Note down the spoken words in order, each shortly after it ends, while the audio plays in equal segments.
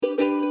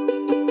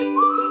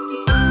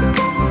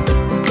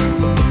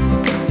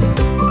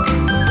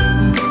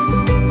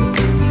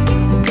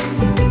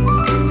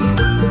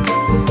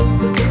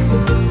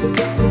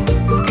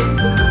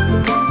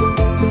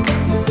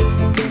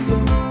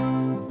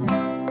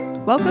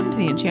Welcome to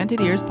the Enchanted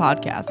Ears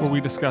podcast, where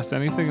we discuss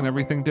anything and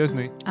everything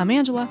Disney. I'm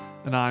Angela.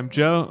 And I'm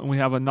Joe, and we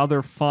have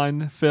another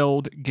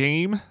fun-filled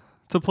game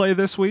to play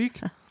this week.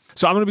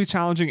 So I'm going to be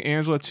challenging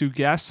Angela to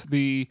guess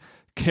the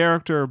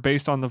character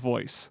based on the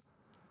voice.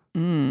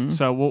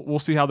 So we'll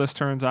see how this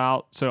turns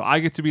out. So I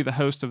get to be the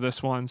host of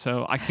this one,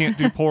 so I can't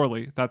do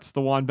poorly. That's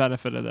the one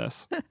benefit of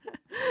this.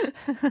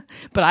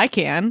 But I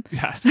can.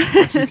 Yes,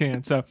 you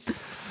can. So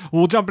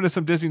we'll jump into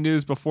some Disney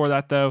news before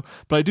that, though.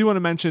 But I do want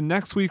to mention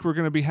next week we're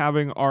going to be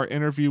having our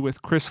interview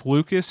with Chris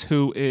Lucas,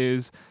 who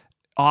is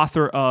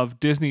author of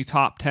Disney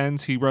Top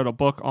 10s. He wrote a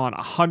book on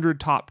 100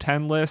 top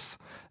 10 lists,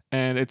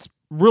 and it's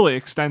really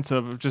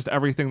extensive of just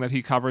everything that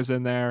he covers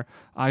in there.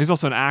 He's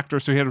also an actor,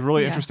 so he had a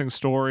really interesting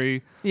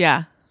story.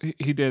 Yeah.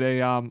 He did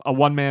a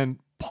one-man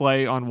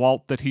play on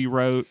Walt that he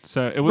wrote,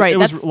 so it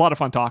was a lot of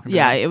fun talking to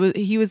him.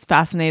 He was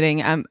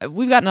fascinating.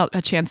 We've gotten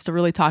a chance to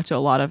really talk to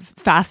a lot of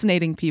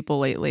fascinating people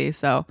lately.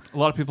 So a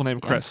lot of people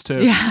named Chris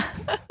too. Yeah.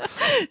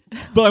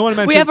 But I want to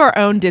mention we have our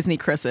own Disney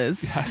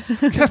Chris's.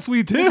 Yes,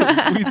 we do.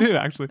 We do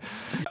actually.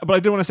 But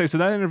I do want to say, so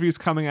that interview is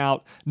coming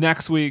out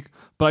next week.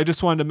 But I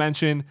just wanted to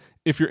mention,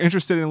 if you're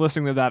interested in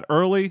listening to that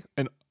early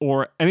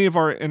or any of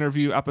our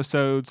interview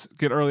episodes,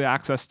 get early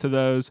access to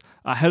those,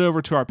 head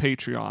over to our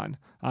Patreon.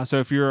 So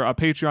if you're a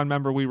Patreon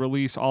member, we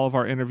release all of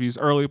our interviews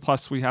early,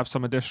 plus we have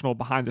some additional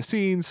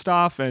behind-the-scenes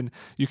stuff, and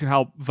you can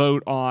help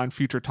vote on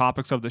future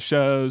topics of the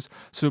shows.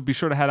 So be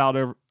sure to head out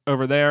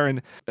over there.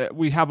 And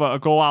we have a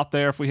goal out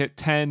there. If we hit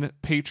 10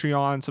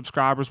 Patreon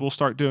subscribers, we'll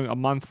start doing a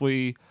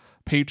monthly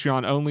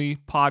Patreon-only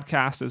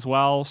podcast as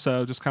well.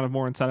 So just kind of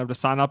more incentive to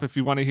sign up if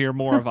you want to hear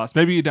more of us.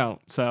 Maybe you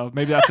don't. So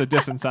maybe that's a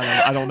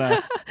disincentive. I don't know.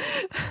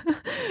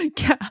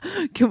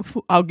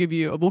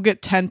 We'll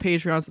get 10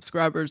 Patreon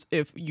subscribers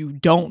if you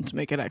don't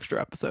make an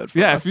extra episode for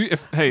us.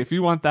 If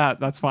you want that,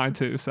 that's fine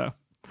too. So,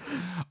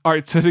 all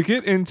right. So to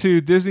get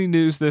into Disney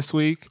news this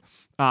week,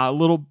 a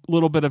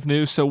little bit of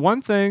news. So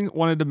one thing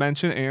wanted to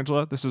mention,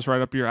 Angela, this is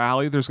right up your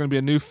alley. There's going to be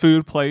a new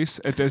food place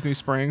at Disney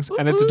Springs,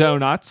 and it's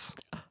donuts.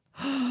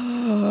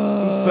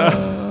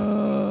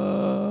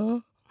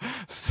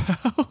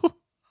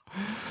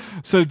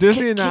 So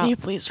Disney Can you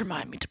please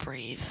remind me to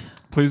breathe?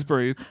 Please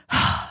breathe.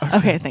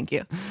 Okay, thank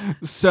you.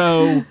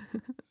 So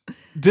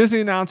Disney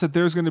announced that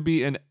there's going to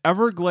be an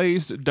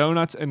Everglazed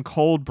donuts and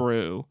cold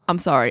brew. I'm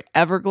sorry,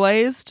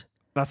 Everglazed?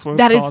 That's what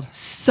it's called. That is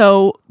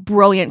so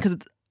brilliant because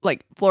it's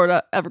like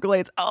Florida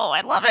Everglades. Oh,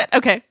 I love it.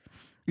 Okay.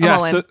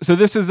 Yeah, so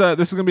this is going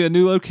to be a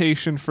new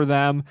location for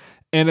them,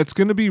 and it's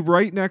going to be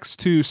right next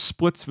to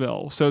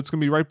Splitsville. So it's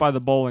going to be right by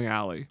the bowling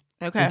alley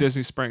in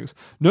Disney Springs.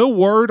 No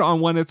word on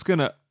when it's going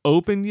to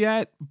open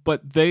yet,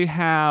 but they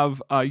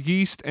have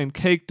yeast and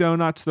cake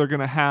donuts. They're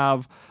going to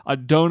have a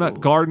donut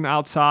garden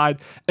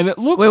outside, and it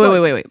looks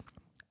Wait.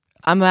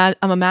 I'm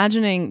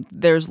imagining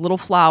there's little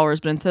flowers,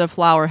 but instead of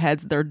flower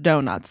heads, they're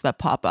donuts that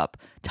pop up.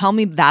 Tell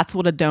me that's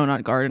what a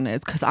donut garden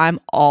is, because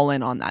I'm all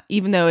in on that,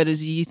 even though it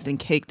is yeast and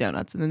cake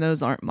donuts, and then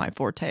those aren't my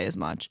forte as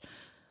much.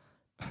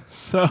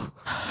 So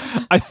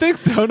I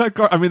think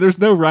there's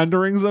no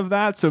renderings of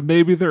that, so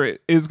maybe there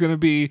is going to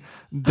be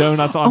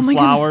donuts on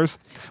flowers.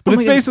 But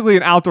it's basically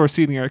an outdoor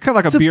seating area, kind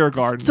of like a beer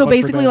garden. So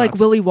basically like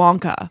Willy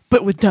Wonka,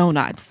 but with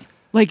donuts.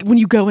 Like when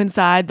you go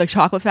inside the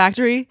chocolate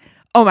factory,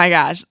 oh my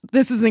gosh,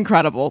 this is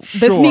incredible.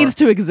 Sure. This needs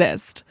to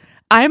exist.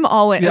 I'm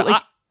all in. Yeah,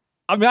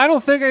 I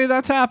don't think any of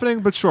that's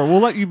happening, but sure,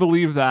 we'll let you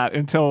believe that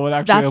until it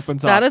actually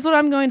opens up. That is what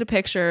I'm going to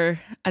picture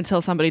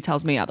until somebody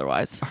tells me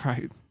otherwise. All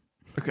right.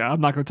 Okay,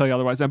 I'm not going to tell you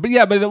otherwise then. But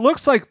yeah, but it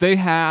looks like they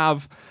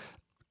have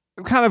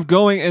kind of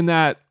going in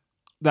that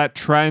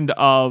trend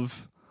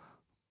of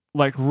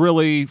like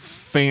really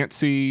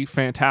fancy,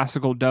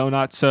 fantastical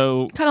donuts.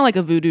 So kind of like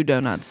a Voodoo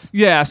Donuts.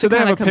 Yeah, so they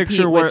have a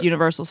picture with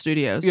Universal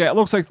Studios. Yeah, it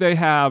looks like they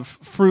have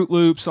Fruit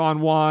Loops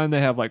on one.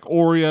 They have like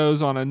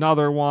Oreos on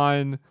another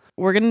one.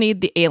 We're going to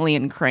need the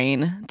alien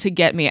crane to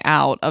get me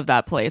out of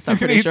that place. I'm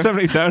pretty sure. Eat so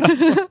many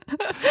donuts.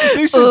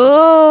 They should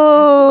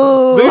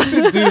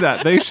do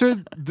that. They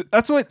should.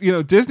 That's what,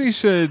 Disney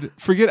should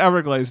forget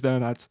Everglazed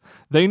donuts.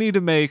 They need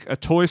to make a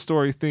Toy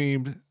Story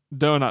themed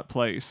donut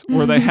place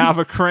where they have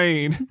a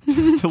crane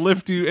to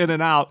lift you in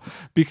and out,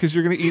 because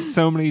you're going to eat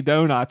so many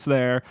donuts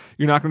there.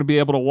 You're not going to be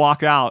able to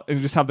walk out and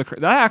just have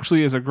that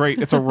actually is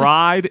it's a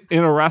ride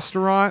in a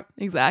restaurant.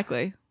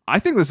 Exactly. I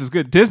think this is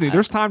good. Disney,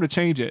 there's time to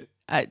change it.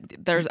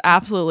 There's so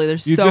much time.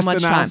 You just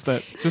announced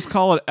it. Just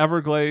call it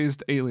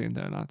Everglazed Alien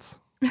Donuts.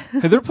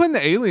 Hey, they're putting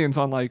the aliens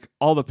on like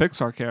all the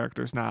Pixar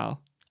characters now.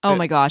 Oh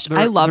my gosh,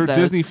 I love those. They're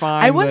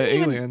Disney-fying the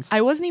aliens.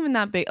 I wasn't even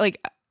that big.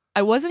 Like,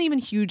 I wasn't even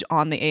huge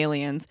on the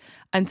aliens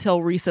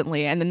until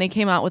recently, and then they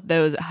came out with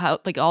those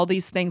all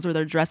these things where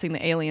they're dressing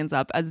the aliens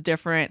up as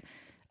different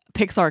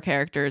Pixar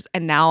characters,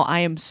 and now I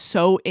am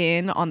so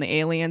in on the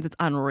aliens. It's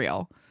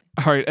unreal.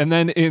 All right, and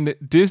then in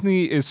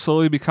Disney is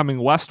slowly becoming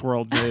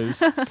Westworld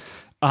news.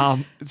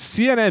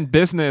 CNN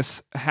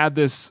Business had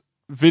this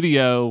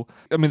video.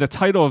 I mean, the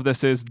title of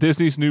this is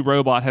Disney's new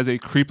robot has a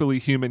creepily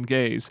human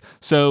gaze.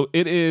 So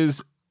it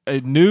is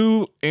a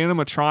new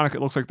animatronic.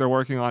 It looks like they're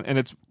working on, and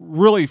it's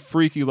really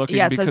freaky looking.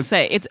 Yes, because let's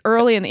say it's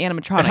early in the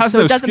animatronic, it has so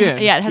no it doesn't.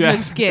 skin. Yeah, it has no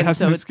Yes, skin, it has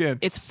so no skin.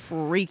 it's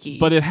freaky.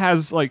 But it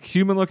has like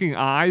human looking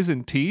eyes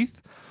and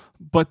teeth.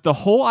 But the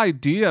whole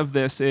idea of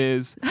this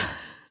is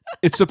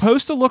it's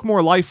supposed to look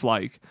more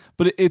lifelike,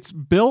 but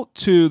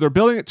they're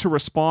building it to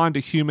respond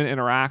to human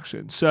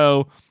interaction.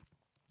 So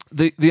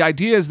the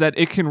idea is that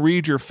it can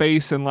read your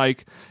face, and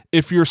like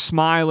if you're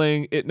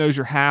smiling, it knows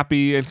you're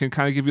happy and can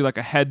kind of give you like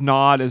a head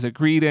nod as a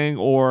greeting,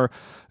 or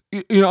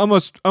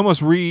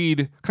almost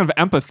read kind of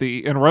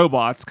empathy in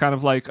robots, kind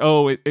of like,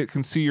 oh, it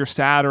can see you're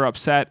sad or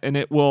upset, and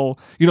it will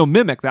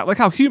mimic that, like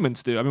how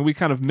humans do. I mean, we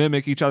kind of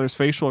mimic each other's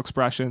facial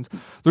expressions.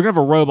 They're gonna have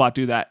a robot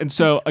do that, and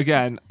so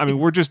again, I mean,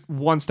 we're just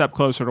one step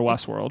closer to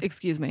Westworld.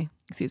 Excuse me.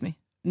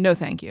 No,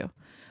 thank you.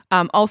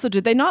 Also,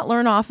 did they not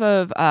learn off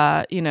of,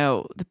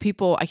 the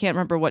people, I can't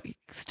remember what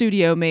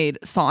studio made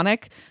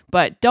Sonic,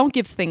 but don't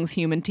give things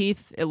human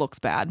teeth. It looks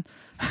bad.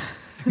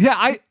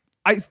 Yeah,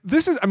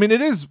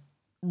 it is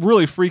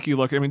really freaky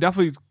looking. I mean,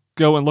 definitely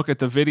go and look at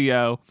the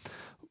video.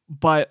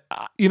 But,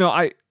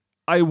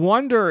 I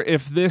wonder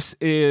if this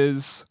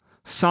is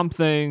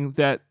something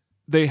that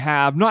they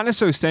have, not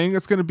necessarily saying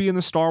it's going to be in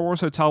the Star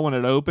Wars Hotel when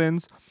it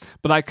opens,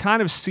 but I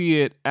kind of see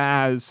it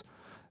as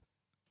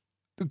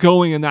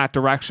going in that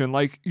direction.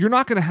 Like, you're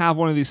not going to have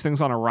one of these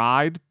things on a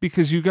ride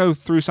because you go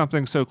through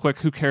something so quick.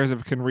 Who cares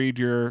if it can read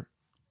your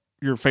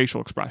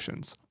facial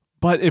expressions?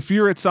 But if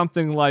you're at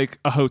something like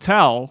a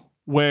hotel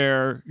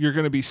where you're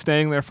going to be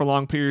staying there for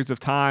long periods of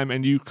time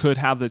and you could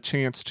have the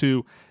chance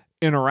to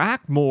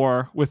interact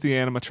more with the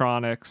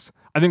animatronics,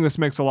 I think this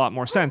makes a lot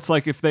more sense.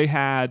 Like if they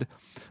had,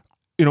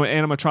 an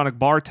animatronic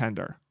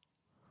bartender.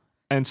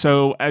 And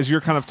so as you're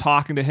kind of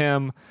talking to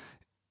him,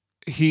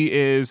 he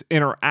is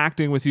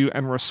interacting with you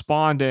and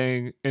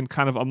responding in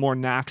kind of a more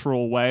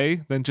natural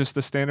way than just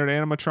the standard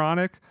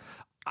animatronic.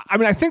 I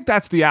mean, I think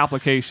that's the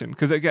application,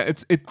 because again,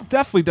 it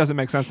definitely doesn't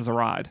make sense as a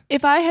ride.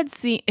 If I hadn't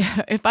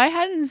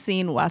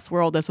seen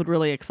Westworld, this would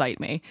really excite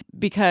me,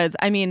 because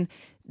I mean,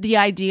 the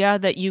idea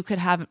that you could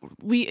have,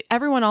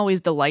 everyone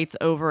always delights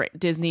over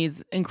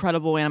Disney's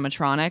incredible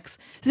animatronics.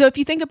 So if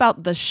you think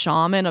about the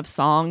shaman of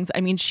songs,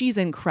 I mean, she's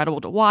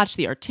incredible to watch.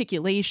 The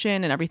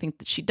articulation and everything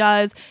that she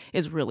does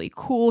is really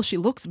cool. She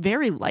looks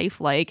very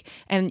lifelike.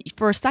 And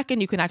for a second,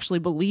 you can actually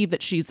believe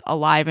that she's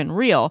alive and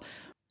real.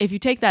 If you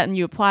take that and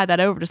you apply that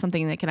over to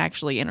something that can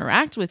actually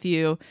interact with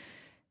you,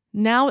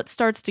 now it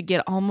starts to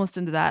get almost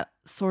into that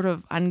sort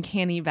of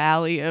uncanny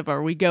valley of,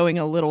 are we going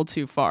a little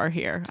too far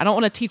here? I don't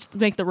want to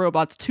make the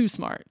robots too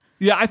smart.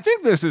 Yeah, I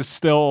think this is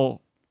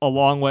still a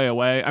long way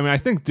away. I mean, I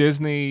think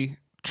Disney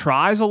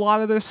tries a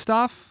lot of this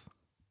stuff.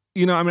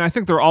 I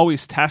think they're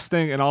always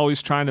testing and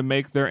always trying to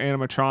make their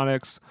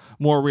animatronics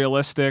more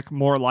realistic,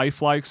 more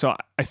lifelike. So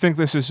I think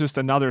this is just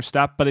another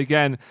step. But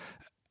again,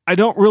 I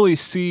don't really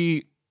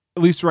see,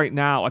 at least right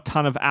now, a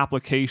ton of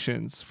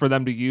applications for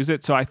them to use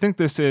it. So I think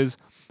this is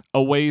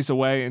a ways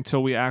away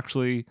until they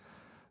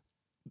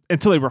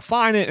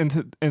refine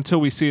it, until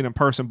we see it in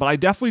person. But I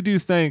definitely do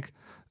think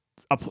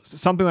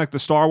something like the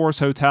Star Wars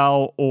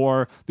Hotel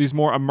or these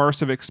more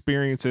immersive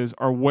experiences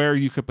are where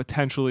you could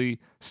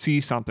potentially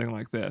see something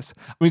like this.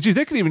 I mean, geez,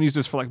 they could even use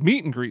this for like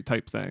meet and greet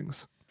type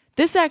things.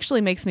 This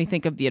actually makes me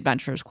think of the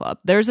Adventurers Club.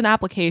 There's an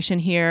application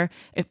here.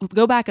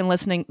 Go back and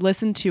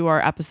listen to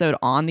our episode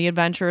on the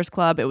Adventurers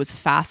Club. It was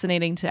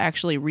fascinating to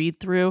actually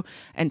read through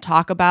and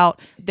talk about.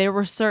 There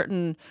were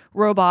certain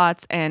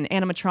robots and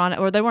animatronics,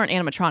 or they weren't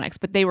animatronics,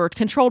 but they were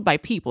controlled by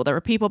people. There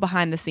were people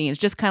behind the scenes,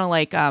 just kind of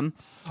like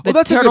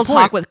the Turtle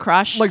Talk with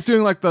Crush, like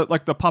doing like the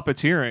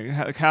puppeteering.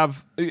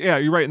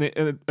 You're right. In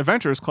the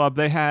Adventurers Club,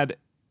 they had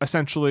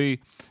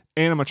essentially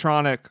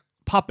animatronic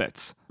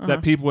puppets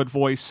that people would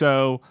voice.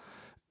 So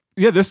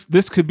yeah,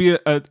 this could be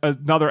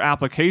another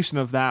application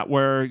of that,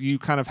 where you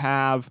kind of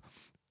have,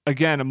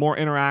 again, a more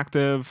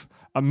interactive,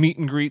 a meet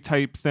and greet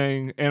type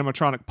thing,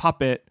 animatronic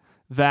puppet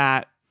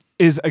that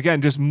is,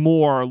 again, just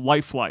more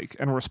lifelike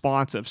and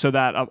responsive, so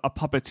that a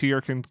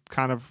puppeteer can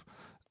kind of,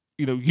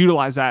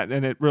 utilize that,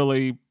 and it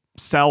really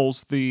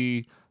sells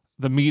the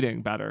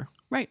meeting better.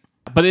 Right.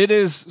 But it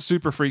is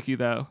super freaky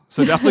though,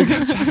 so definitely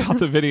go check out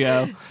the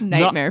video.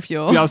 Nightmare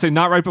fuel. Yeah, I would say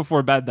not right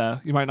before bed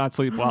though. You might not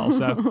sleep well.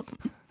 So,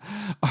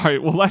 all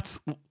right. Well, let's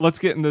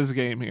get into this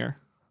game here.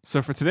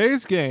 So for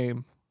today's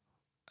game,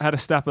 I had to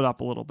step it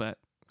up a little bit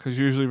because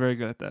you're usually very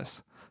good at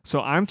this.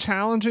 So I'm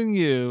challenging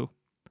you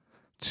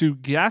to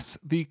guess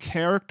the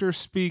character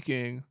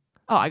speaking.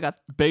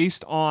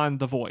 Based on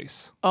the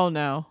voice. Oh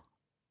no.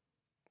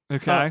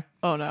 Okay.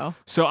 Oh no.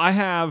 So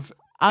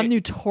I'm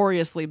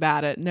notoriously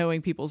bad at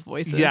knowing people's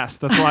voices. Yes,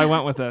 that's why I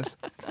went with this.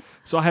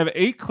 So I have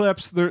 8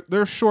 clips.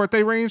 They're short.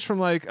 They range from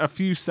like a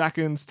few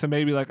seconds to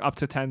maybe like up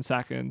to 10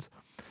 seconds.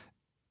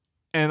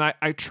 And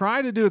I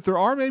try to do it. There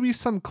are maybe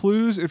some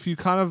clues. If you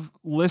kind of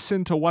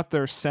listen to what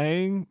they're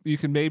saying, you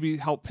can maybe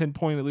help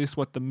pinpoint at least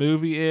what the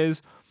movie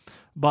is.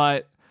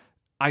 But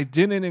I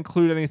didn't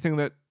include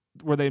anything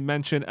where they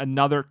mention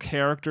another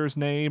character's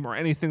name or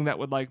anything that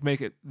would like make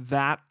it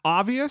that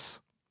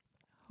obvious.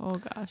 Oh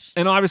gosh.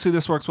 And obviously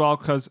this works well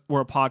because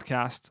we're a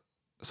podcast,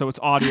 so it's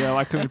audio.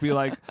 I couldn't be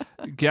like,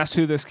 guess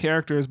who this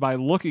character is by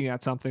looking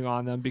at something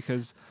on them,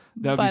 because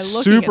that would By be looking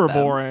at super them.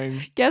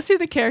 boring. Guess who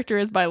the character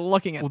is by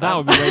looking at Well,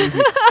 them. that would be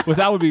lazy. Well,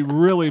 that would be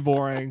really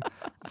boring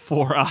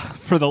for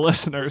the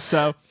listeners.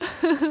 So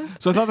I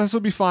thought this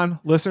would be fun.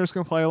 Listeners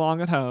can play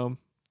along at home.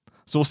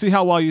 So we'll see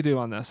how well you do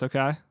on this.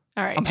 Okay.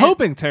 All right. I'm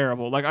hoping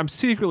terrible. Like, I'm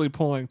secretly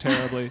pulling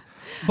terribly,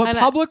 but And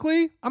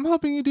publicly, I'm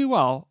hoping you do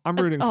well. I'm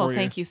rooting for you.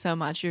 Thank you so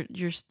much.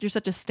 You're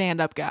such a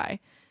stand-up guy.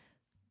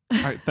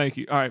 All right. Thank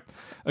you. All right.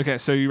 Okay.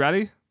 So you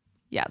ready?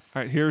 Yes.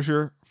 All right. Here's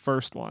your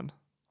first one.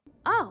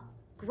 Oh,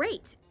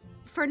 great.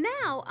 For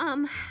now,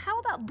 how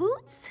about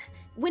boots?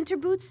 Winter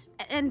boots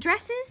and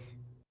dresses?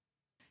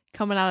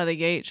 Coming out of the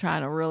gate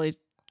trying to really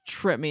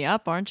trip me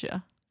up, aren't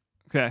you?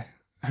 Okay.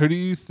 Who do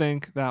you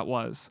think that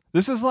was?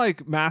 This is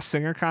like Masked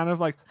Singer kind of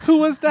like, who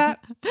was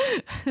that?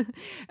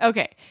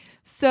 Okay.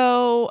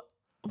 So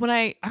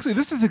Actually,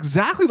 this is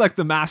exactly like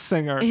the Masked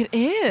Singer. it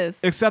is.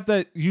 Except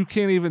that you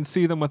can't even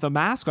see them with a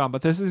mask on,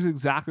 but this is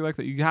exactly like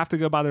that. You have to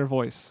go by their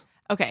voice.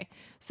 Okay.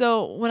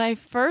 So when I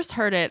first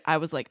heard it, I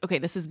was like, okay,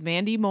 this is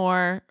Mandy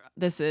Moore.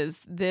 This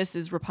is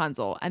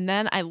Rapunzel. And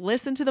then I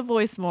listened to the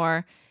voice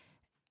more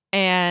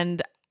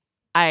and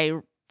I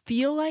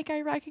feel like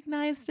I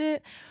recognized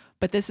it.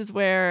 But this is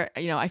where,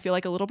 I feel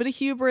like a little bit of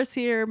hubris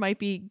here might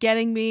be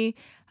getting me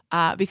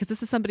because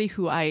this is somebody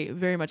who I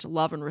very much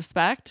love and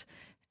respect.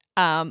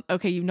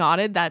 Okay, you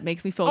nodded. That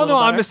makes me feel a little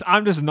better.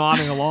 I'm just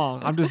nodding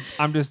along.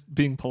 I'm just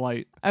being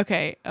polite.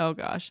 Okay. Oh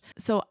gosh.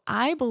 So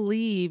I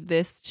believe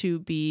this to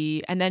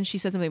be, and then she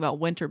said something about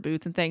winter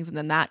boots and things, and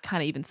then that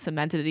kind of even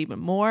cemented it even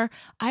more.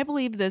 I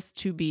believe this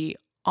to be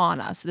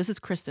Anna. So this is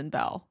Kristen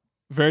Bell.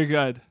 Very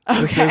good.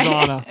 This is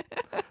Anna.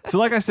 So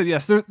like I said,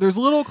 yes, there's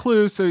little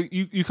clues. So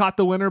you caught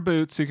the winter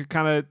boots, so you could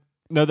kind of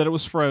know that it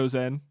was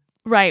frozen.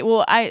 Right.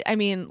 Well, I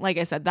mean, like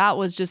I said, that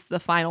was just the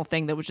final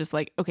thing that was just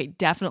like, okay,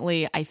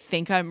 definitely, I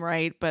think I'm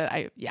right, but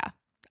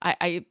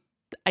I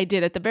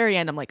did at the very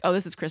end. I'm like, oh,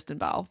 this is Kristen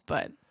Bell,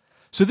 but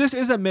so this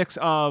is a mix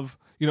of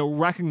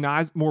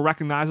more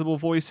recognizable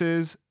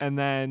voices, and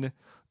then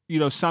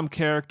some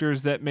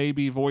characters that may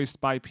be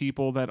voiced by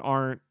people that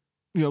aren't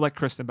like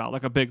Kristen Bell,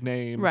 like a big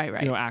name, right,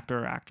 actor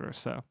or actress.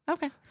 So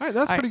okay, all right,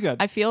 that's pretty good.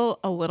 I feel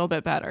a little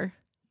bit better.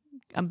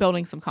 I'm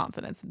building some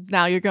confidence.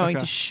 Now you're going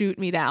to shoot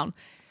me down.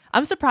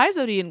 I'm surprised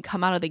that he didn't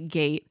come out of the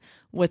gate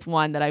with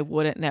one that I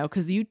wouldn't know,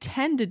 because you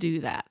tend to do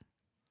that.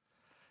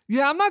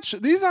 Yeah, I'm not sure.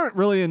 These aren't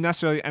really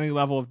necessarily any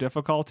level of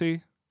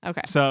difficulty.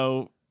 Okay.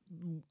 So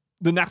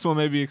the next one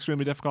may be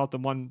extremely difficult. The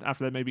one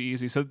after that may be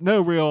easy. So no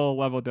real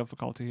level of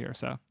difficulty here.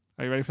 So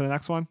are you ready for the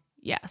next one?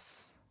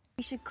 Yes.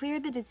 We should clear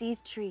the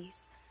diseased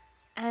trees,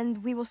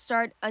 and we will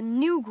start a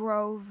new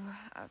grove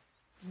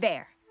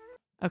there.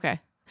 Okay.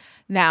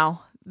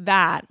 Now,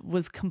 that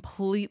was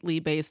completely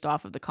based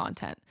off of the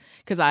content,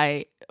 because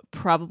I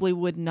probably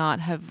would not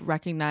have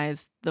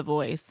recognized the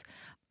voice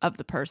of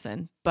the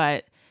person,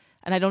 and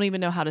I don't even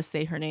know how to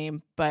say her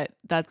name, but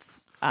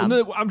that's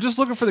I'm just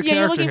looking for the character.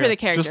 You're looking here. for the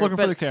character. Just looking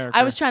for the character.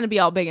 I was trying to be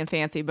all big and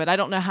fancy, but I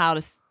don't know how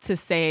to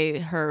say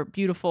her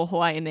beautiful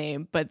Hawaiian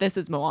name, but this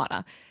is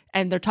Moana.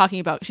 And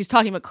she's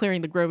talking about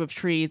clearing the grove of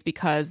trees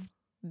because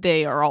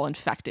they are all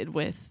infected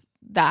with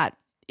that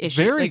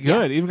issue. Very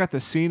good. Even got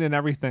the scene and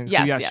everything.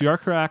 Yes, so yes, yes. you are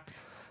correct.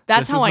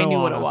 That's This how is I knew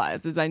what it Moana.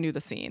 was, is I knew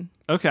the scene.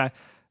 Okay.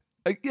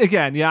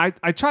 Again, yeah,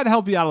 I try to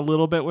help you out a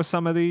little bit with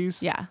some of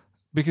these. Yeah.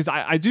 Because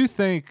I do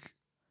think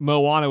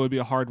Moana would be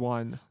a hard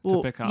one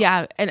to pick up.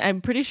 Yeah, and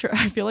I'm pretty sure,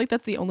 I feel like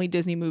that's the only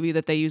Disney movie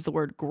that they use the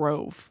word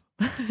grove.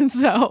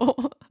 So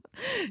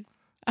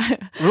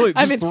Really,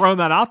 just throwing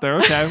that out there.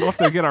 Okay, we'll have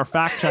to get our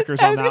fact checkers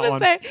I on was that going to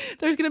one. say,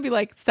 there's going to be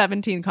like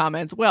 17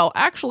 comments. Well,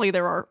 actually,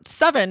 there are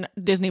 7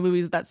 Disney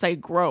movies that say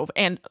grove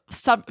and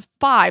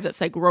 5 that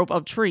say grove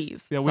of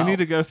trees. Yeah, we So need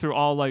to go through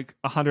all like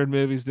 100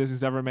 movies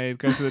Disney's ever made,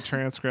 go through the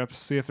transcripts,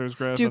 see if there's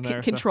growth do in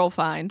there. control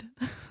find.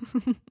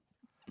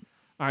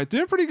 All right,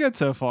 doing pretty good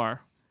so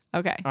far.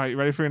 Okay. All right, you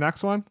ready for your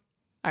next one?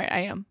 All right, I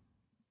am.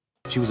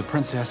 She was a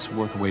princess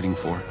worth waiting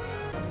for.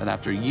 But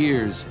after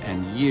years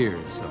and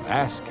years of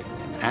asking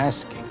and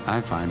asking,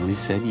 I finally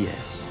said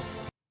yes.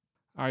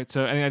 All right,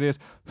 so any ideas?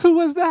 Who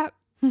was that?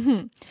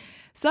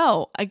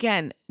 So,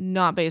 again,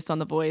 not based on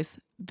the voice,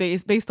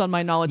 based on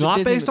my knowledge of Not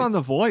Disney based on movies.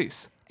 the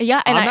voice.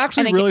 Yeah, and I'm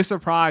actually really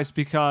surprised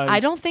because I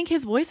don't think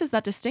his voice is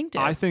that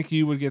distinctive. I think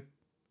you would get.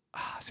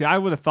 See, I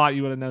would have thought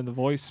you would have known the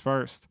voice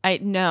first. I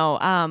know.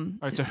 All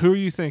right, so who are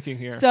you thinking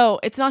here?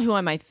 So it's not who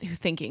am I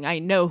thinking. I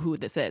know who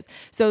this is.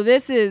 So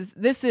this is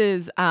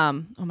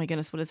oh my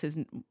goodness, what is his?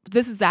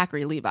 This is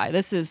Zachary Levi.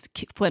 This is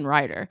Flynn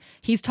Rider.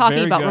 He's talking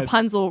Very about good.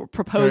 Rapunzel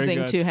proposing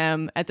good. to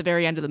him at the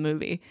very end of the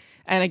movie.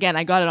 And again,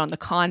 I got it on the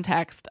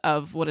context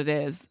of what it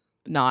is,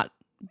 not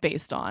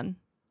based on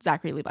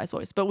Zachary Levi's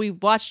voice. But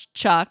we've watched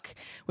Chuck.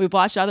 We've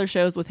watched other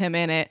shows with him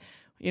in it.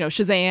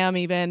 Shazam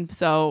even.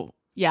 So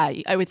yeah,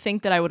 I would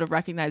think that I would have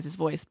recognized his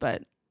voice,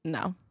 but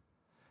no.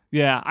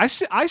 Yeah, I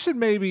should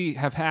maybe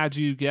have had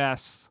you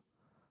guess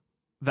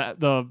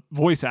that the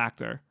voice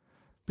actor,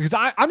 because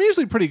I'm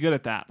usually pretty good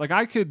at that. Like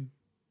I could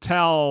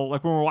tell,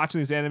 like when we're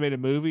watching these animated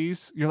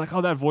movies, you're like,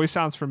 oh, that voice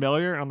sounds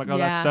familiar. And I'm like, oh,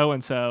 that's Yeah.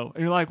 so-and-so.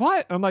 And you're like,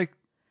 what? And I'm like,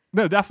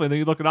 no, definitely. Then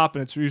you look it up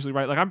and it's usually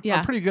right. Like I'm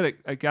pretty good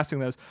at guessing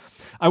those.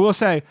 I will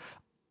say,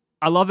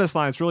 I love this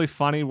line. It's really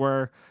funny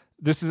where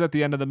this is at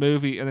the end of the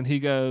movie and then he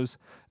goes,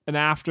 and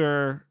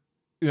after,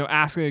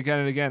 asking again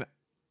and again,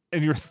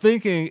 and you're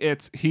thinking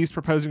he's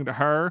proposing to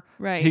her.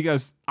 Right. He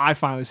goes, I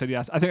finally said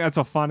yes. I think that's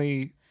a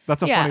funny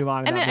funny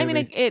line. In And that I mean,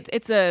 movie.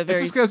 it's a very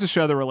It just goes to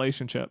show the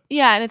relationship.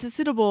 Yeah, and it's a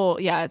suitable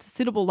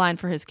line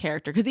for his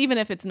character, because even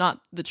if it's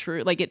not the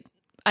true, like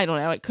I don't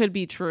know, it could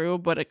be true,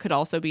 but it could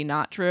also be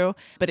not true.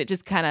 But it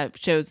just kind of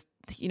shows,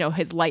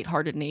 his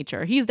lighthearted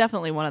nature. He's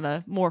definitely one of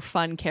the more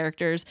fun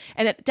characters,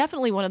 and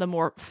definitely one of the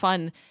more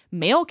fun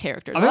male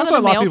characters. I think that's why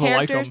a lot of people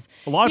like him.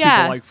 A lot of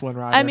people like Flynn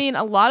Rider. I mean,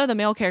 a lot of the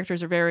male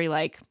characters are very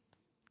like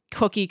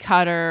cookie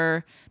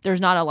cutter.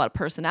 There's not a lot of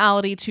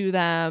personality to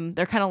them.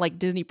 They're kind of like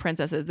Disney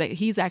princesses.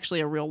 He's actually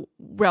a real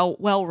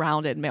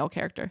well-rounded male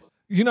character.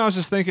 I was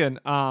just thinking,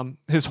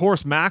 his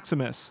horse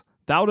Maximus,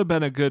 that would have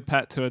been a good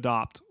pet to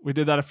adopt. We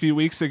did that a few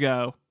weeks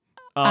ago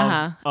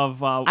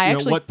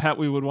what pet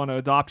we would want to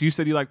adopt. You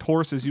said you liked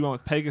horses. You went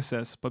with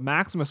Pegasus, but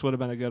Maximus would have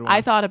been a good one.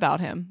 I thought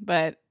about him,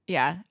 but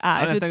yeah.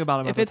 I didn't think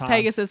about him at if the it's time.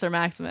 Pegasus or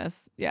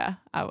Maximus, yeah,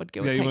 I would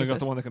go with you want Pegasus. to go with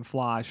the one that can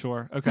fly,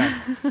 sure. Okay.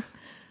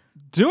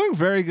 Doing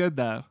very good,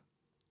 though.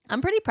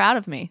 I'm pretty proud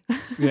of me.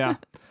 Yeah.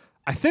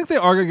 I think they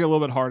are going to get a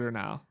little bit harder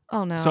now.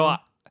 Oh, no. So,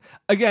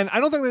 again, I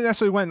don't think they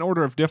necessarily went in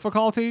order of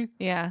difficulty.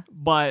 Yeah.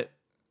 But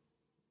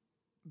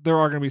there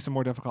are going to be some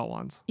more difficult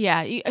ones.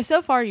 Yeah.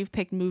 So far, you've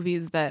picked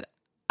movies that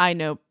I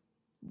know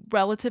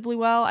relatively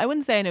well. I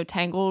wouldn't say I know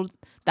Tangled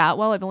that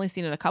well. I've only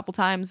seen it a couple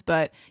times.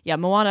 But yeah,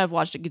 Moana I've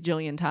watched a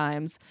gajillion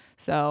times.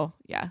 So,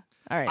 yeah.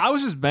 All right. I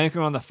was just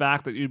banking on the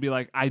fact that you'd be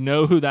like, I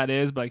know who that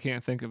is, but I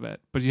can't think of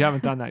it. But you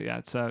haven't done that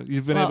yet. So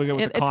you've been able to get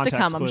with the context it's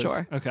to come, clues. I'm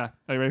sure. Okay.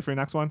 Are you ready for your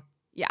next one?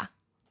 Yeah.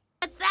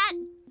 What's that?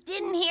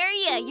 Didn't hear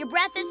you. Your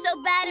breath is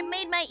so bad it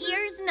made my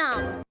ears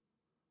numb.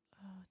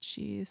 Oh,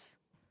 jeez.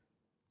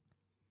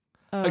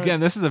 Again,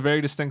 this is a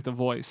very distinctive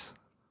voice.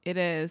 It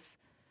is.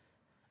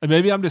 And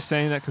maybe I'm just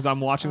saying that because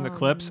I'm watching the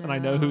clips and I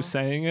know who's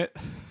saying it.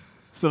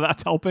 So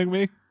that's helping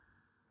me.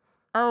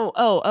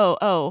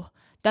 Oh.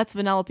 That's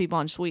Vanellope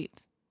Von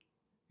Schweetz.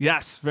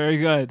 Yes, very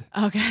good.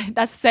 Okay.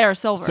 That's Sarah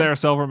Silver. Sarah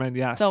Silverman,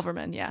 yes.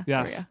 Silverman, yeah.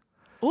 Yes.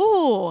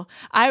 Ooh,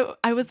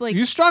 I was like,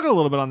 You struggled a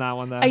little bit on that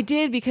one, though. I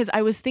did, because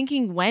I was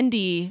thinking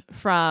Wendy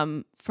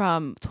from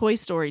Toy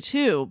Story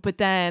 2, but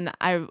then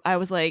I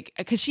was like,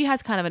 because she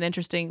has kind of an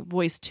interesting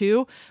voice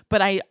too,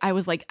 but I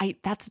was like,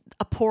 that's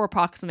a poor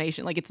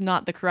approximation. Like, it's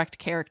not the correct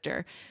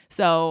character.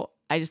 So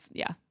I just,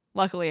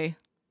 luckily,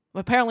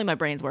 apparently my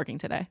brain's working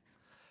today.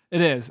 It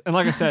is. And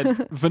like I said,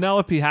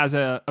 Vanellope has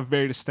a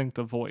very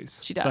distinctive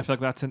voice. She does. So I feel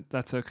like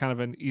that's a kind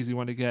of an easy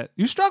one to get.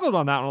 You struggled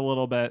on that one a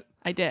little bit.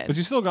 I did. But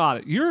you still got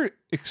it. You're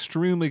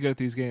extremely good at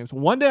these games.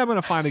 One day I'm going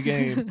to find a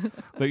game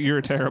that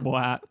you're terrible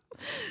at.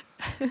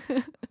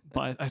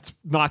 But it's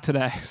not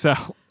today. So,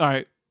 all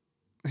right.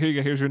 Here you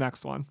go. Here's your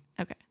next one.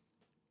 Okay.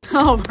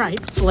 All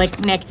right,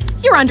 Slick Nick,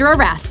 you're under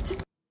arrest.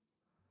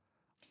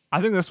 I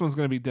think this one's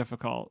going to be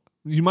difficult.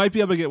 You might be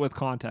able to get with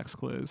context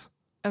clues.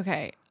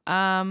 Okay.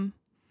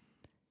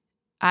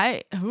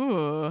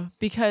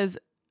 Because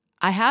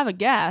I have a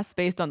guess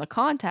based on the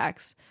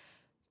context,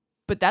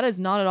 but that is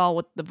not at all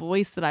what the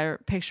voice that I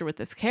picture with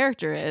this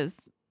character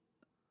is.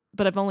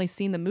 But I've only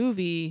seen the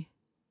movie,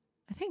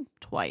 I think,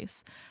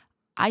 twice.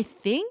 I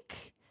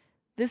think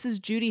this is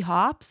Judy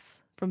Hopps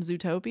from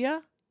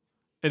Zootopia.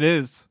 It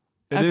is.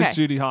 It is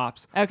Judy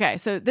Hopps. Okay,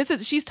 so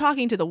she's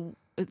talking to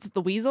it's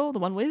the weasel, the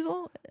one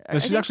weasel? No,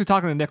 she's actually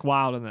talking to Nick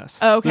Wilde in this.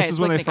 Oh, okay. This is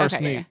when they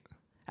first meet.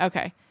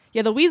 Okay.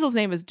 Yeah, the weasel's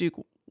name is Duke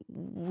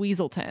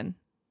Weaselton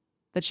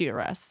that she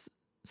arrests.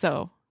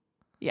 So,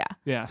 yeah.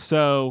 Yeah,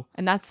 so...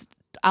 And that's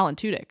Alan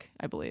Tudyk,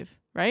 I believe,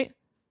 right?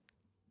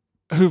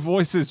 Who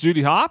voices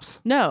Judy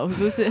Hopps? No,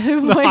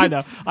 who No, I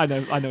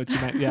know what you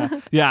meant.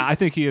 Yeah. Yeah, I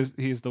think he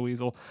is the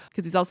weasel.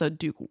 Because he's also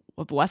Duke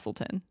of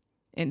Weselton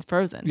in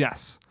Frozen.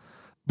 Yes.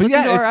 But Listen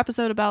yeah, to our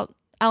episode about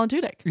Alan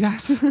Tudyk.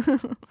 Yes.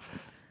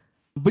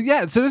 But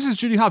yeah, so this is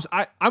Judy Hopps.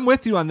 I'm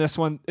with you on this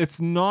one.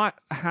 It's not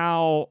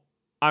how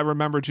I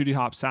remember Judy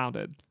Hopps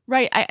sounded.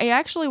 Right. I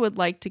actually would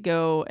like to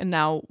go and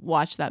now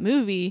watch that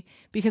movie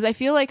because I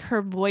feel like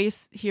her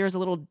voice here is a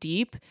little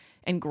deep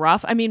and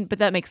gruff. I mean, but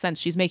that makes sense.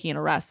 She's making an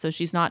arrest, so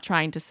she's not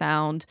trying to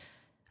sound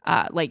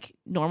like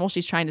normal.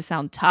 She's trying to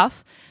sound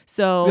tough.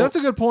 So yeah, that's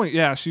a good point.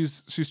 Yeah,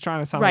 she's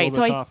trying to sound a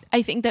little bit tough.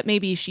 I think that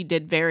maybe she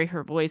did vary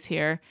her voice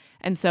here.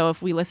 And so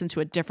if we listen to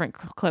a different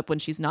clip when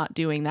she's not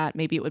doing that,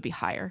 maybe it would be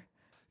higher.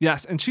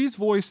 Yes, and she's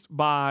voiced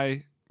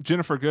by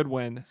Ginnifer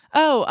Goodwin.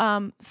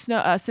 Oh,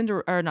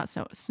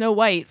 Snow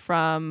White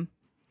from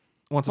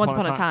Once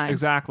Upon a Time.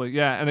 Exactly.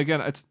 Yeah, and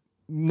again, it's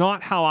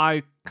not how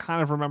I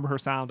kind of remember her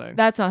sounding.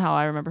 That's not how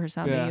I remember her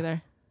sounding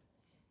either.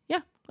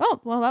 Yeah.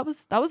 Oh, well, that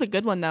was a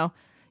good one though.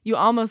 You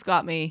almost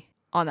got me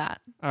on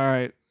that. All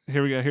right.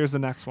 Here we go. Here's the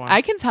next one.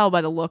 I can tell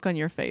by the look on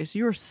your face.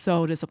 You are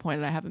so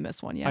disappointed I haven't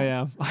missed one yet. I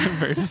am. I'm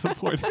very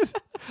disappointed.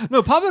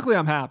 No, publicly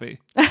I'm happy.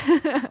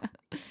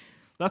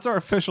 That's our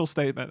official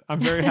statement. I'm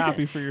very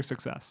happy for your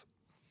success.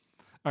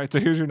 All right, so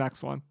here's your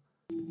next one.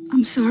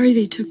 I'm sorry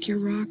they took your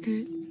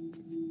rocket.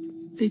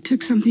 They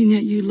took something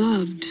that you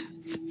loved.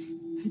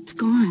 It's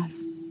gone.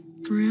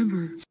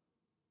 Forever.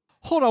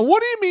 Hold on,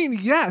 what do you mean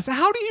yes?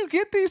 How do you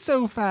get these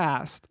so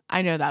fast?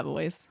 I know that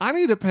voice. I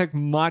need to pick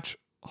much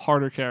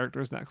harder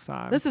characters next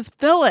time. This is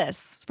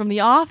Phyllis from The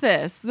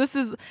Office. This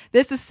is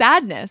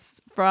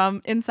Sadness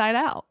from Inside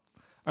Out. All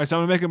right, so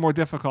I'm gonna make it more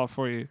difficult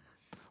for you.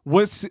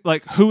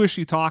 Who is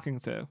she talking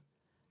to?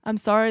 I'm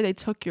sorry they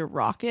took your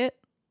rocket,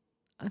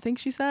 I think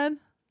she said.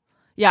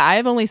 Yeah, I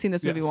have only seen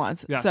this movie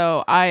once. Yes.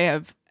 So I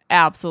have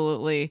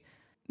absolutely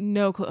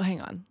no clue.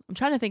 Hang on. I'm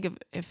trying to think of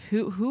if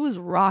whose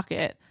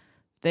rocket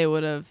they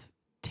would have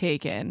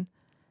taken.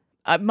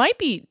 It might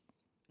be,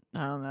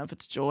 I don't know if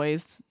it's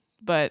Joy's,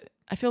 but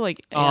I feel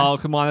like. Oh,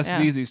 come on. This is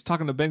easy. She's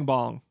talking to Bing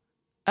Bong.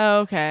 Oh,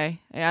 okay.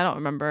 Yeah, I don't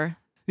remember.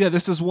 Yeah,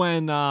 this is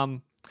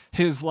when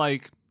his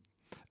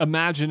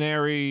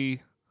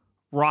imaginary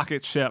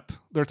rocket ship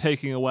they're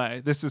taking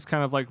away. This is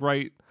kind of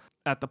right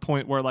at the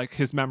point where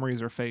his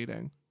memories are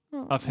fading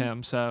of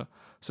him. So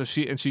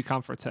she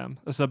comforts him.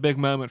 It's a big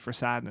moment for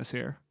Sadness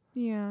here.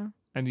 Yeah.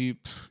 And you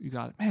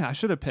got it. Man, I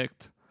should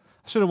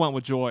have went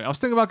with Joy. I was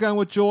thinking about going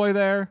with Joy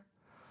there.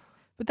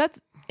 But that's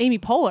Amy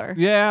Poehler.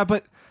 Yeah,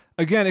 but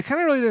again, it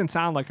kind of really didn't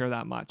sound like her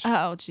that much.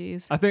 Oh,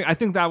 jeez. I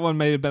think that one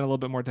may have been a little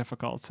bit more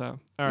difficult. So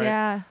all right.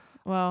 Yeah.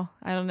 Well,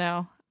 I don't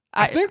know.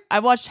 I think I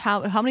watched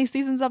how many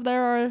seasons of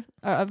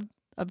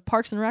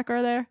Parks and Rec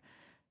are there?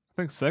 I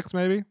think 6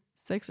 maybe.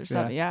 6 or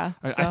 7. Yeah.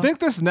 Right, so. I think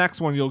this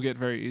next one you'll get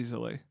very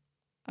easily.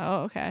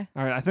 Oh, okay.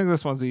 All right. I think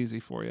this one's easy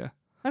for you.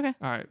 Okay.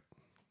 All right.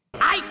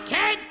 I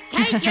can't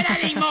take it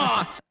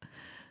anymore.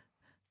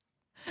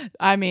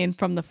 I mean,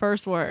 from the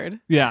first word.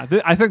 Yeah,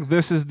 I think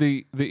this is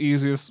the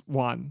easiest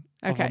one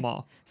of them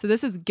all. So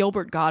this is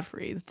Gilbert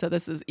Gottfried. So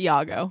this is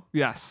Iago.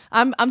 Yes.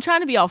 I'm trying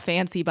to be all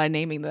fancy by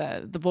naming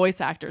the voice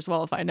actors.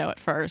 Well, if I know it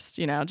first,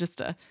 just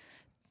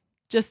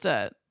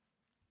to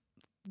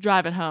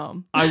drive it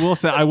home. I will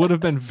say I would have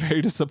been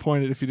very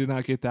disappointed if you did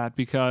not get that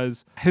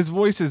because his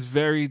voice is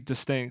very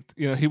distinct.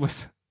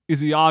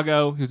 He's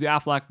Iago. He was the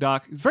Aflac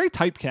Duck. He's very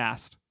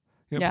typecast.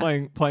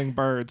 Playing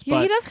birds. Yeah,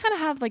 but he does kind of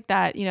have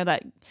that,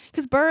 that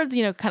because birds,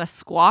 kind of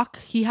squawk.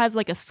 He has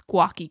a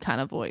squawky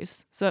kind of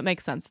voice, so it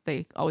makes sense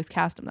they always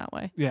cast him that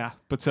way. Yeah,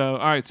 but all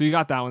right, so you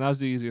got that one. That was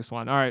the easiest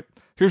one. All right,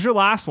 here's your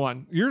last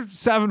one. You're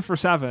 7 for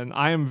 7.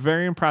 I am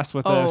very impressed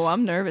with this. Oh,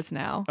 I'm nervous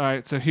now. All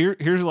right, so here's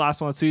your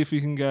last one. Let's see if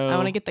you can go. I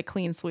want to get the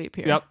clean sweep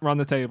here. Yep, run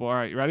the table. All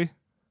right, you ready?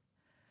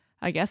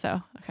 I guess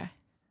so. Okay.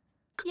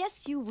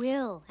 Yes, you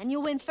will, and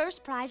you'll win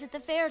first prize at the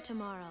fair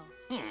tomorrow.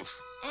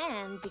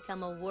 And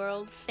become a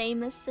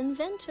world-famous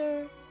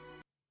inventor.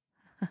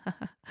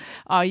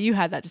 Oh, you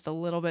had that just a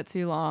little bit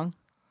too long.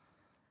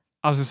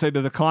 I was going to say,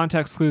 did the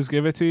context clues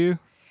give it to you?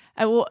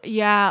 Well,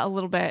 yeah, a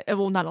little bit.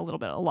 Well, not a little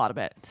bit, a lot of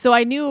it. So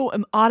I knew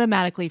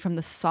automatically from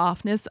the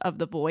softness of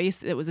the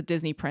voice, it was a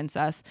Disney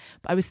princess.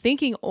 But I was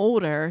thinking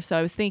older, so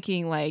I was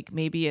thinking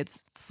maybe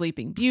it's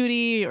Sleeping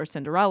Beauty or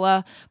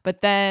Cinderella. But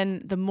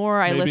then the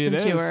more I listened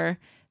to her,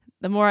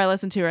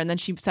 and then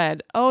she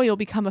said, "Oh, you'll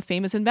become a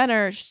famous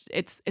inventor."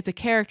 It's a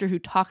character who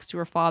talks to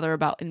her father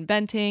about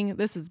inventing.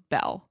 This is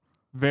Belle.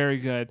 Very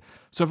good.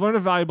 So I've learned a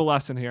valuable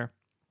lesson here.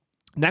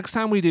 Next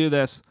time we do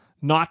this,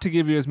 not to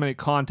give you as many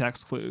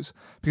context clues,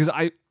 because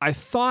I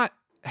thought,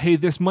 hey,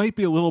 this might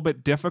be a little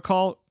bit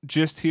difficult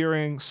just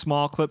hearing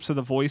small clips of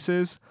the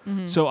voices.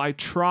 Mm-hmm. So I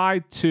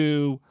tried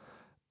to,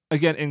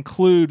 again,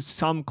 include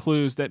some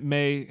clues that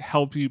may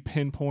help you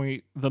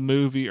pinpoint the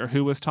movie or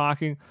who was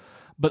talking.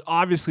 But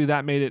obviously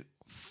that made it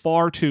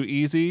far too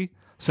easy.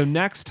 So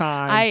next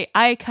time...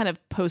 I kind of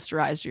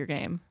posterized your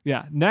game.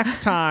 Yeah.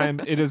 Next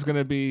time it is going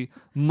to be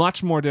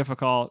much more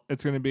difficult.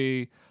 It's going to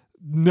be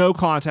no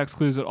context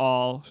clues at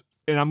all.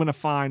 And I'm going to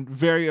find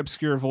very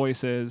obscure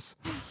voices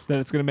that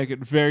it's going to make it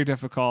very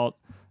difficult.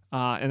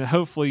 And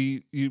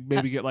hopefully you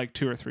maybe get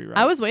 2 or 3 right.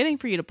 I was waiting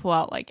for you to pull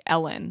out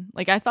Ellen.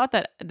 I thought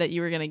that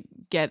you were going to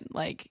get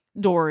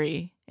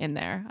Dory in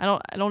there. I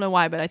don't know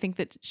why, but I think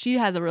that she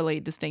has a really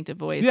distinctive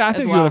voice. Yeah, I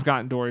think you would have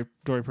gotten Dory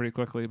pretty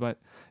quickly. But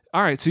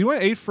all right, so you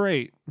went 8 for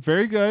 8.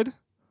 Very good.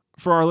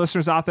 For our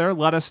listeners out there,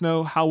 let us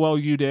know how well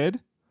you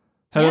did.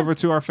 Head over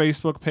to our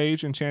Facebook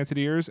page, Enchanted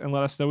Ears, and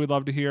let us know. We'd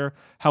love to hear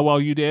how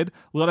well you did.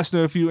 Let us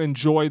know if you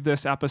enjoyed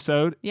this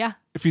episode. Yeah.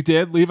 If you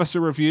did, leave us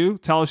a review.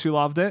 Tell us you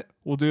loved it.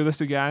 We'll do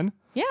this again.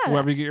 Yeah.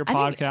 Wherever you get your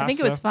podcast. I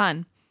think it was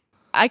fun.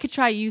 I could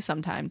try you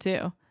sometime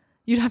too.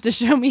 You'd have to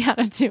show me how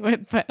to do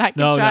it, but I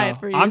can try it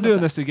for you. I'm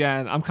doing this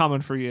again. I'm coming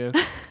for you.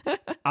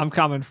 I'm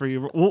coming for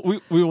you.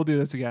 We will do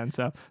this again.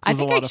 So I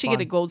think I should get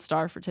a gold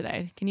star for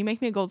today. Can you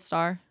make me a gold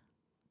star?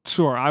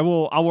 Sure.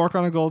 I'll work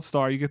on a gold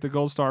star. You get the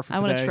gold star for today.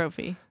 I want a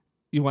trophy.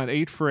 You went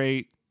 8 for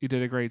 8. You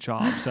did a great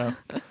job. So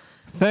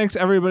thanks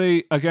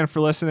everybody again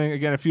for listening.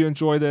 Again, if you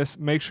enjoy this,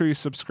 make sure you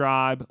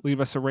subscribe, leave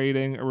us a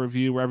rating, a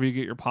review, wherever you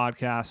get your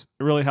podcast.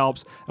 It really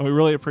helps. And we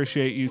really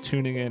appreciate you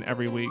tuning in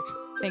every week.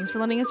 Thanks for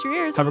lending us your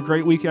ears. Have a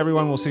great week,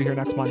 everyone. We'll see you here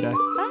next Monday.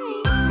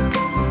 Bye.